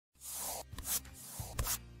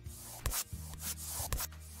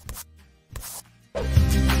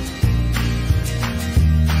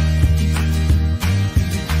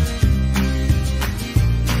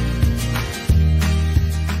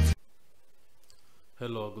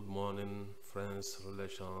Hello, good morning, friends,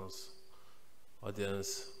 relations,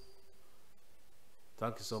 audience.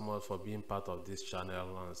 Thank you so much for being part of this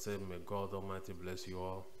channel and say may God Almighty bless you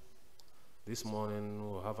all. This morning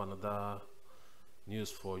we'll have another news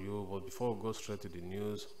for you, but before we go straight to the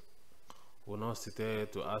news, we'll now sit here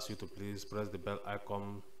to ask you to please press the bell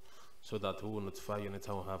icon so that we will notify you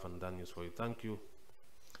anytime we have another news for you. Thank you,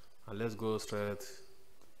 and let's go straight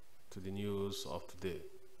to the news of today.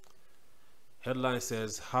 Headline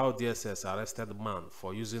says, how DSS arrested man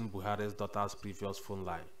for using Buhari's daughter's previous phone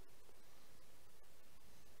line.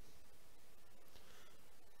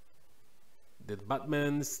 The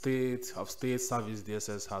Department of State Service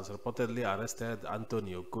DSS has reportedly arrested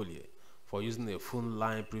Anthony Okolie for using a phone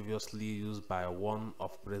line previously used by one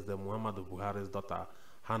of President Muhammadu Buhari's daughter,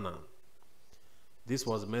 Hannah. This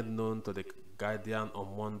was made known to the Guardian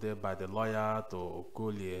on Monday by the lawyer to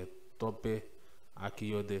Okolie, Tope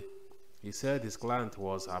Akiyode. He said his client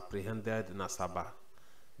was apprehended in Asaba,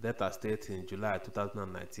 Delta State in July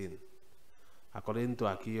 2019. According to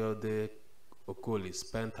Akiyode, Okolie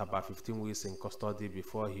spent about 15 weeks in custody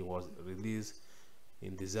before he was released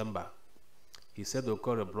in December. He said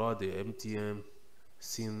Okolie brought the MTN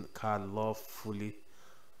SIM card lawfully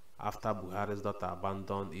after Buhari's daughter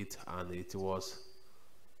abandoned it, and it was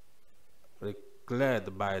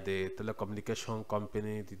declared by the telecommunication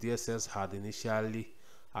company. The DSS had initially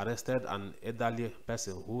arrested an elderly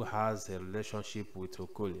person who has a relationship with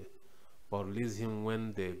Okolie, but released him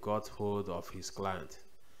when they got hold of his client,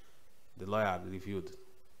 the lawyer reviewed.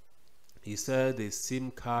 He said the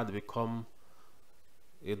SIM card become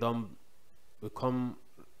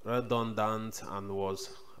redundant and was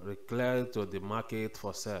declared to the market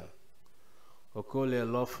for sale. Okolie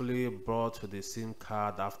lawfully brought the SIM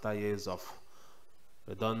card after years of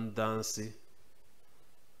redundancy,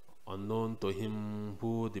 unknown to him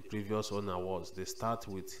who the previous owner was. They start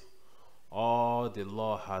with, all the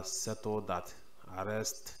law has settled that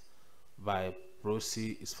arrest by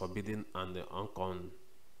proxy is forbidden and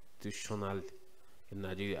unconstitutional in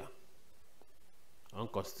Nigeria.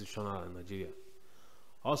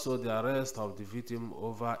 Also, the arrest of the victim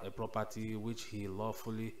over a property which he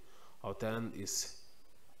lawfully obtained is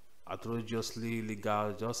outrageously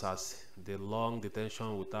illegal, just as the long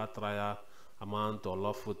detention without trial amount to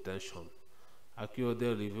lawful detention.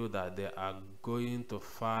 Akiyode revealed that they are going to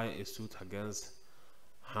file a suit against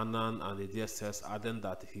Hanan and the DSS, adding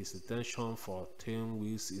that his detention for 10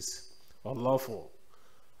 weeks is unlawful,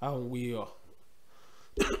 and we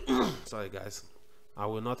sorry guys, I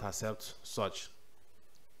will not accept such.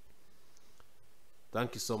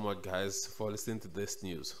 Thank you so much guys for listening to this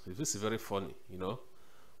news. This is very funny,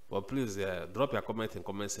 but please drop your comment in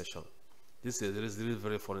comment section. This is really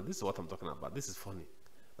very funny. This is what I'm talking about. This is funny.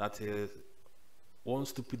 That one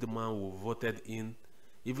stupid man who voted in,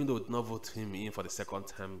 even though we did not vote him in for the second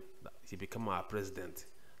time, he became our president.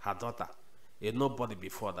 Her daughter, a nobody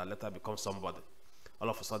before, that later becomes somebody. All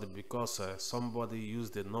of a sudden, because somebody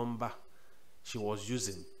used the number she was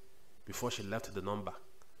using before she left the number,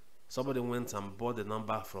 somebody went and bought the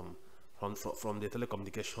number from the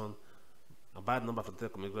telecommunication, a bad number from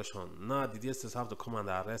telecommunication. Now the DSS have to come and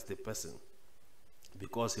arrest the person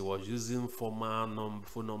because he was using former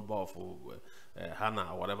phone number of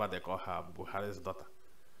Hannah, or whatever they call her, Buhari's daughter.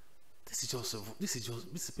 This is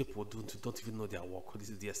people don't even know their work. This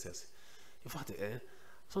is DSS. In fact,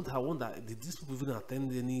 sometimes I wonder, did these people even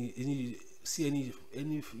attend any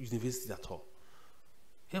university at all?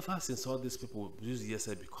 Ever since all these people use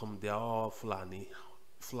DSS they are all Fulani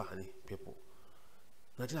people.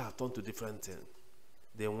 Nigeria have turned to different things.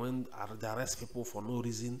 They arrest people for no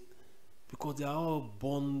reason because they are all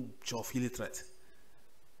born of illiterate.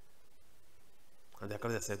 And they call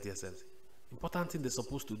themselves DSS. Important thing they're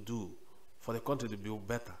supposed to do for the country to be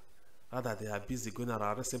better. Rather, they are busy going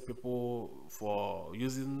around arresting people for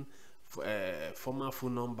using a former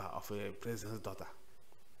phone number of a president's daughter.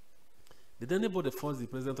 Did anybody force the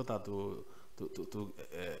president's daughter to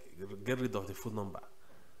get rid of the phone number?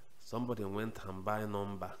 Somebody went and buy a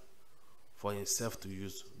number for himself to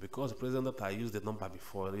use because the president daughter used the number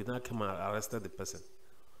before. He now came and arrested the person.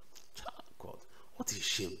 God, what a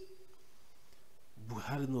shame.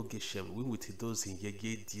 Buhari no get shame. We with those in here,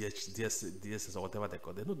 DSS or whatever they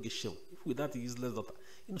call, they don't get shame. If with that useless daughter,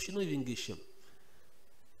 she don't even get shame.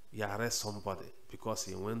 He arrest somebody because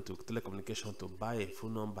he went to telecommunication to buy a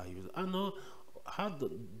phone number. I know how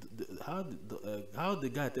the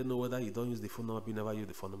guy tell know whether you don't use the phone number, you never use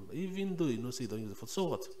the phone number, even though say you don't use the phone. So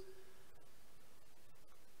what?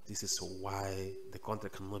 This is why the country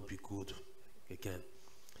cannot be good again,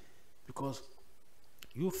 because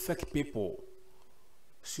you fake people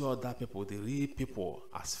see other people, the real people,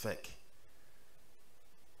 as fake.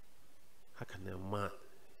 How can a man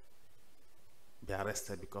be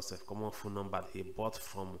arrested because of a common phone number he bought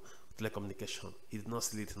from telecommunication? He did not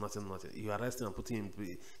steal it, nothing. You arrest him and put him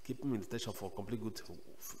in, keep him in detention for a complete good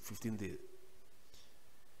 15 days.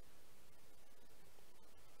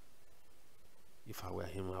 If I were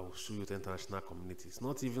him, I would sue you to international community. It's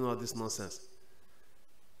not even all this nonsense.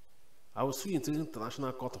 I will sue you to the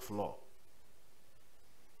International Court of Law.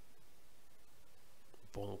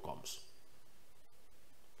 Bomb comes.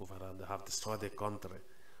 They have destroyed the country.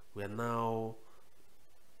 We are now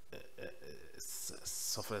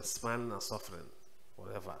suffering, smiling and suffering,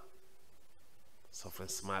 whatever. Suffering,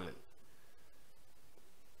 smiling.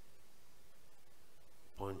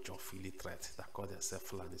 Bunch of illiterates that call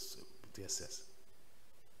themselves Fulanis DSS.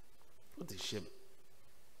 What a shame.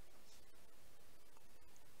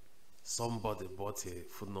 Somebody bought a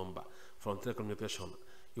phone number from telecommunication.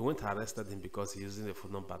 You went and arrested him because he's using a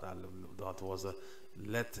phone number that was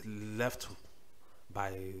left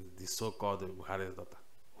by the so-called Buhari daughter.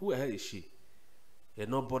 Who the hell is she? A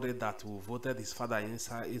nobody that who voted his father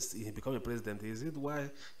inside he become a president. Is it why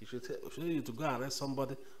he should you to go and arrest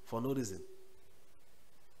somebody for no reason?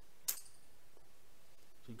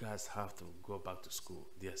 You guys have to go back to school,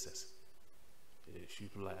 DSS.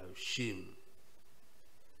 People are ashamed.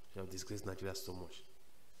 You have disgraced Nigeria so much.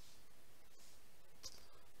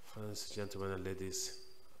 Friends, gentlemen, and ladies,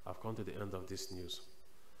 I've come to the end of this news.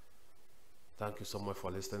 Thank you so much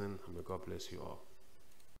for listening, and may God bless you all.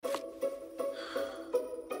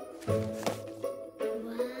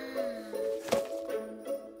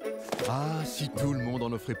 Ah, si tout le monde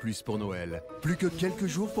en offrait plus pour Noël. Plus que quelques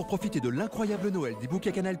jours pour profiter de l'incroyable Noël des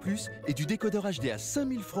bouquets Canal+, et du décodeur HD à 5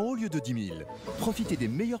 000 francs au lieu de 10 000. Profitez des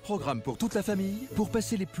meilleurs programmes pour toute la famille, pour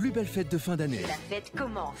passer les plus belles fêtes de fin d'année. La fête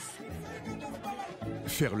commence.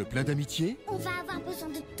 Faire le plein d'amitié. On va avoir besoin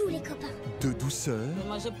de tous les copains. De douceur.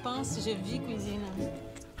 Moi je pense, je vis cuisine.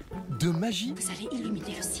 De magie. Vous allez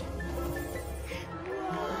illuminer le ciel.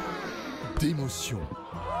 D'émotion.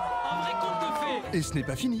 Un vrai conte de fées. Et ce n'est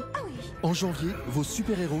pas fini. Ah oui. En janvier, vos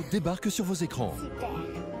super-héros débarquent sur vos écrans. Super.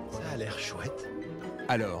 Ça a l'air chouette.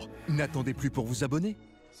 Alors, n'attendez plus pour vous abonner.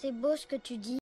 C'est beau ce que tu dis.